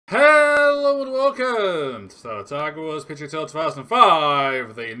Hello and welcome to Tiger Wars PGA Tour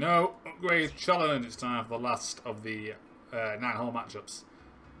 2005, the No Upgrade Challenge. It's time for the last of the 9-hole matchups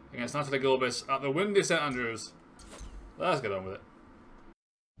against Natalie Gulbis at the windy St Andrews. Let's get on with it.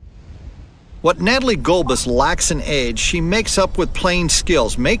 What Natalie Gulbis lacks in age, she makes up with playing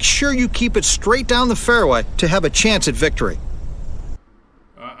skills. Make sure you keep it straight down the fairway to have a chance at victory.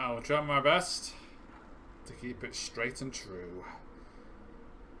 I will try my best to keep it straight and true.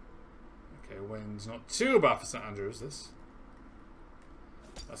 Okay, wind's not too bad for St Andrews, this.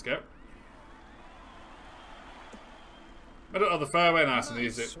 Let's go. Middle of the fairway, nice and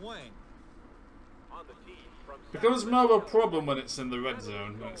easy. Becomes more of a problem when it's in the red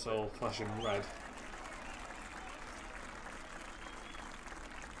zone, when it's all flashing red.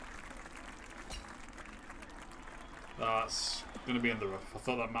 That's going to be in the rough. I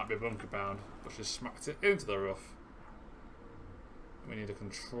thought that might be a bunker bound, but she smacked it into the rough. We need a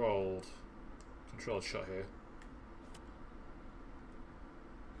controlled shot here.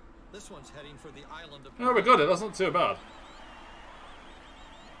 This one's heading for the island of... Oh, we got it. That's not too bad.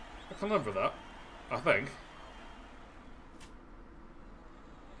 I can live with that, I think.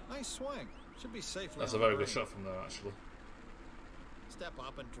 Nice swing. Should be safe. That's a very good shot from there, actually. Step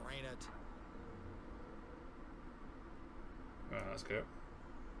up and drain it. Right, let's go.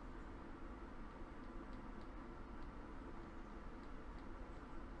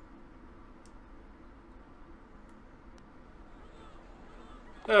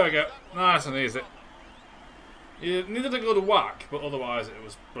 There we go. Nice and easy. You needed a good whack, but otherwise it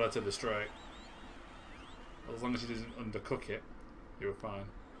was relatively straight. As long as you didn't undercook it, you were fine.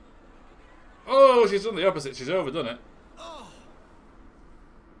 Oh, she's done the opposite. She's overdone it.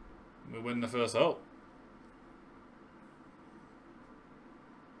 We win the first hole.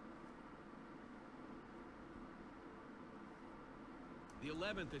 The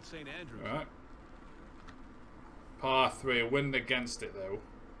 11th at St Andrews. All right. Par 3, wind against it though.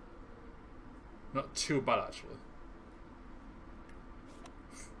 Not too bad actually.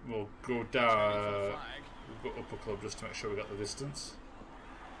 We'll go down. We'll go up a club just to make sure we got the distance.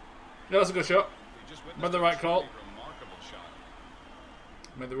 Yeah, that's a good shot. Made the right call.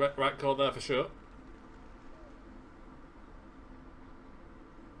 Made the right call there for sure.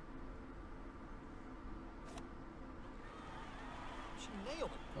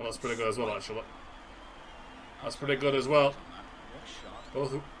 Well, that's pretty good as well, actually. That's pretty good as well.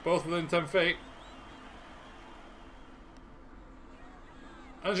 Both within 10 feet.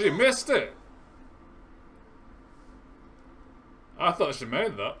 And she missed it. I thought she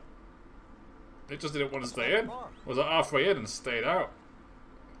made that. It just didn't want to stay in. Was it halfway in and stayed out?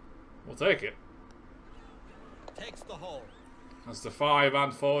 We'll take it. Takes the hole. As the 5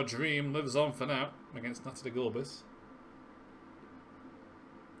 and 4 dream lives on for now against Natalie Gulbis.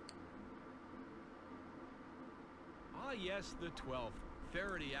 Ah, yes, the 12th.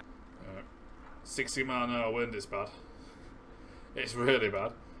 30. 60-mile-an-hour wind is bad. It's really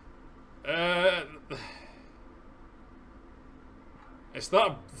bad. It's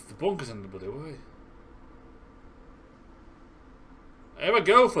that the bunker's in the bloody way. I ever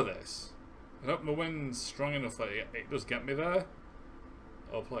go for this? I hope my wind's strong enough that it does get me there.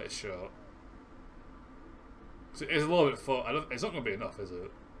 I'll play it short. So it's a little bit far. It's not going to be enough, is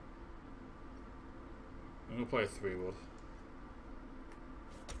it? I'm going to play a 3-wood.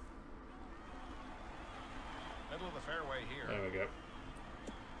 Middle of the fairway here. There we go.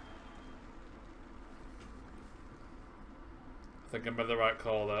 I think I made the right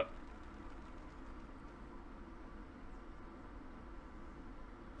call there.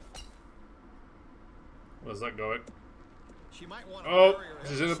 Where's that going? She might want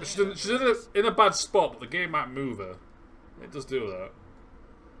she's in a bad spot, but the game might move her. It does do that.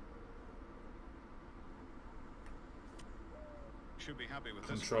 Should be happy with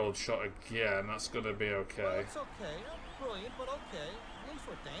Controlled shot again. That's gonna be okay. Well, it's okay. Not brilliant, but okay. At least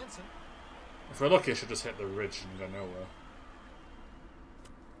we're dancing. If we're lucky, I should just hit the ridge and go nowhere.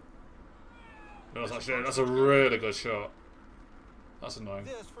 No, that's a really good shot. That's annoying.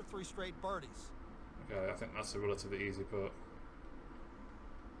 This for 3 straight birdies. Okay, I think that's a relatively easy putt.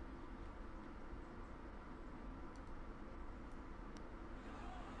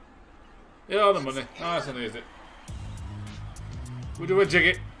 Yeah, on the money. Nice and easy. We do a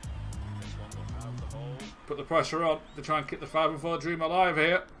jiggy. Put the pressure on to try and keep the 5 and 4 dream alive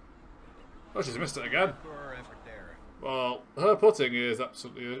here. Oh, she's missed it again. Well, her putting is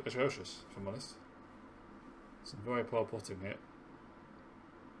absolutely atrocious, if I'm honest. Some very poor putting here.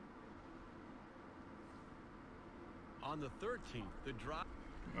 On the 13th, the drop.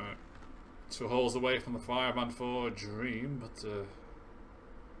 Right. 2 holes away from the 5 and 4 dream, but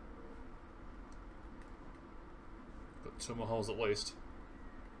 2 more holes at least.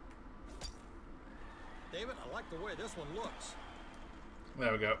 David, I like the way this one looks.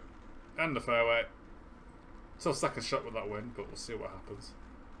 There we go. And the fairway. Still second shot with that wind, but we'll see what happens.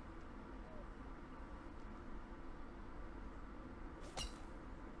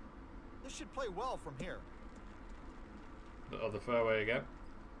 This should play well from here. The other fairway again.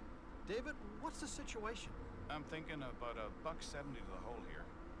 David, what's the situation? I'm thinking about $1.70 to the hole here.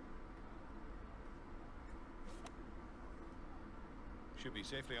 Should be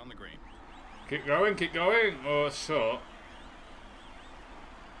safely on the green. Keep going, keep going. Oh, it's short.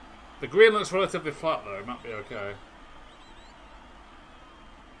 The green looks relatively flat though, it might be okay.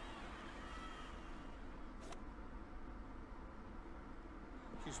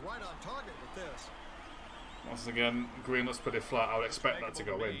 She's right on target with this. Once again, green looks pretty flat. I would expect that to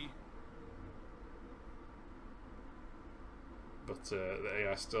go in. But the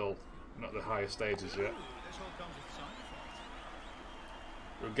AI still not the highest stages yet. This hole comes with side effects.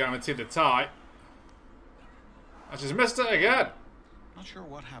 We're guaranteed a tie. And she's missed it again. Not sure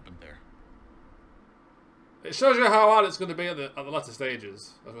what happened there. It shows you how hard it's going to be at the latter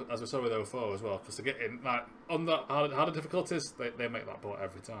stages, as we saw with 04 as well. Because to get in, like, on the harder difficulties, they make that ball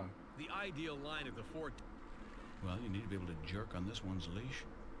every time. The ideal line of the 4. Well, you need to be able to jerk on this one's leash.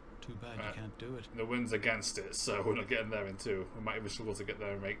 Too bad you can't do it. The wind's against it, so we're not getting there in 2. We might even struggle to get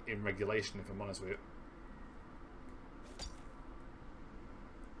there in regulation, if I'm honest with you.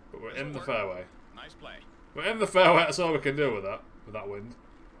 But we're in the fairway. Nice play. We're in the fairway, that's all we can do with that wind.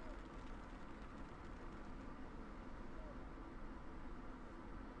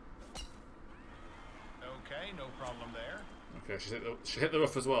 Okay, no problem there. Okay, she hit the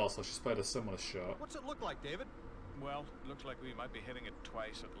rough as well, so she's played a similar shot. What's it look like, David? Well, looks like we might be hitting it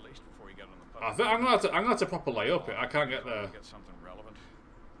twice at least before we get on the putt. I think I'm gonna have to proper lay up it. I can't get there. Get something relevant.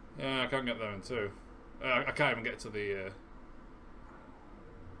 Yeah, I can't get there in 2. I can't even get to the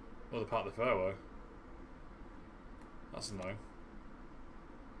other part of the fairway. That's annoying.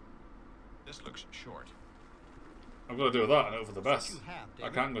 This looks short. I've got to do that and hope for the best. I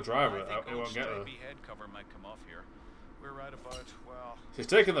can't go drive it. It won't get there. Head cover might come off here. We're right about, well, She's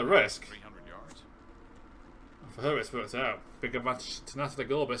taking the risk. 300 yards. For her, it's worked out. Big advantage to Natalie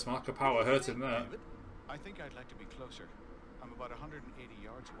Gulbis. Mark of power hurting there. I think I'd like to be closer. I'm about 180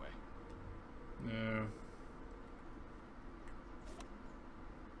 yards away. Yeah.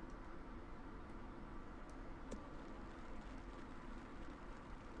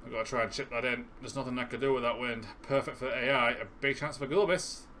 I've got to try and chip that in. There's nothing I can do with that wind. Perfect for AI. A big chance for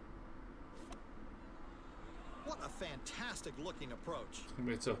Gulbis. What a fantastic looking approach. It's going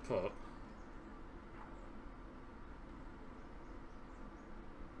to be a tough putt.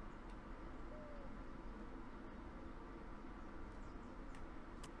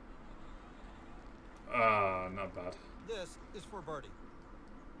 Ah, not bad. This is for birdie.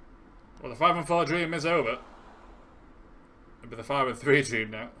 Well, the 5 and 4 dream is over. It'll be the 5 and 3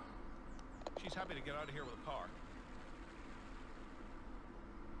 dream now. She's happy to get out of here with a par.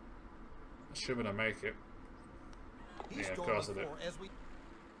 Assuming I make it. Yeah, of course I do.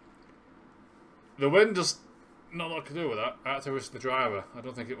 The wind just not a lot to do with that. I had to risk the driver. I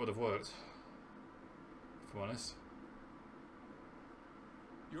don't think it would have worked, if I'm honest.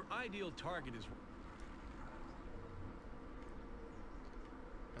 Your ideal target is.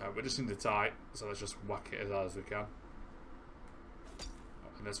 We just need to tie, so let's just whack it as hard as we can.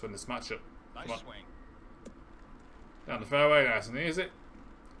 And let's win this matchup. Nice swing. Down the fairway, nice and easy.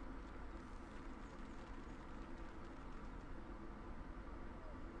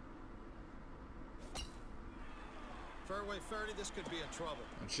 Fairway 30, this could be in trouble.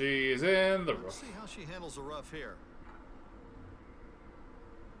 And she is in the Let's rough. see how she handles the rough here.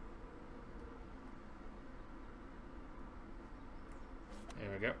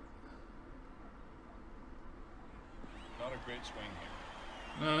 Here we go. Not a great swing here.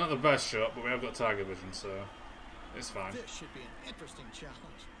 No, not the best shot, but we have got target vision, so it's fine. This should be an interesting challenge.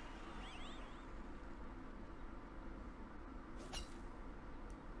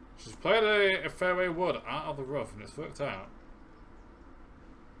 She's played a fairway wood out of the rough, and it's worked out.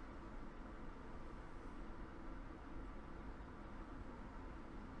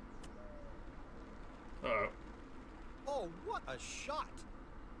 Uh-oh. Oh, what a shot!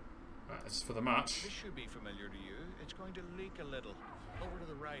 Right, this is for the match. This should be familiar to you. It's going to leak a little. Over to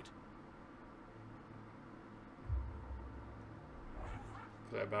the right.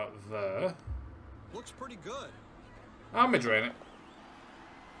 Put it about there. Looks pretty good. I'm mid-drain it.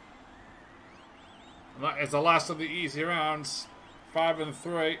 And that is the last of the easy rounds. 5 and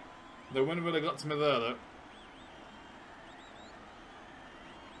 3. The wind would have got to me there, though.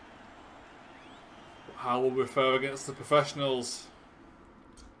 How will we fare against the professionals?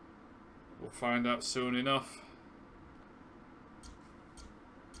 We'll find out soon enough.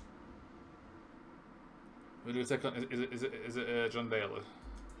 Who do we take on? Is it John Daly?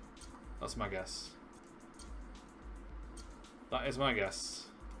 That's my guess. That is my guess.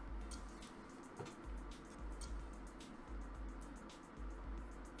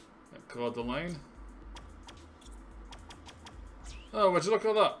 Claude Delane. Oh, would you look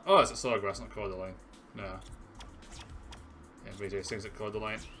at that? Oh, it's at Sawgrass, not Claude Delane. No. Yeah, VJ sings at Claude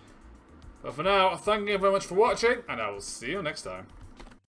Delane. But for now, thank you very much for watching, and I will see you next time.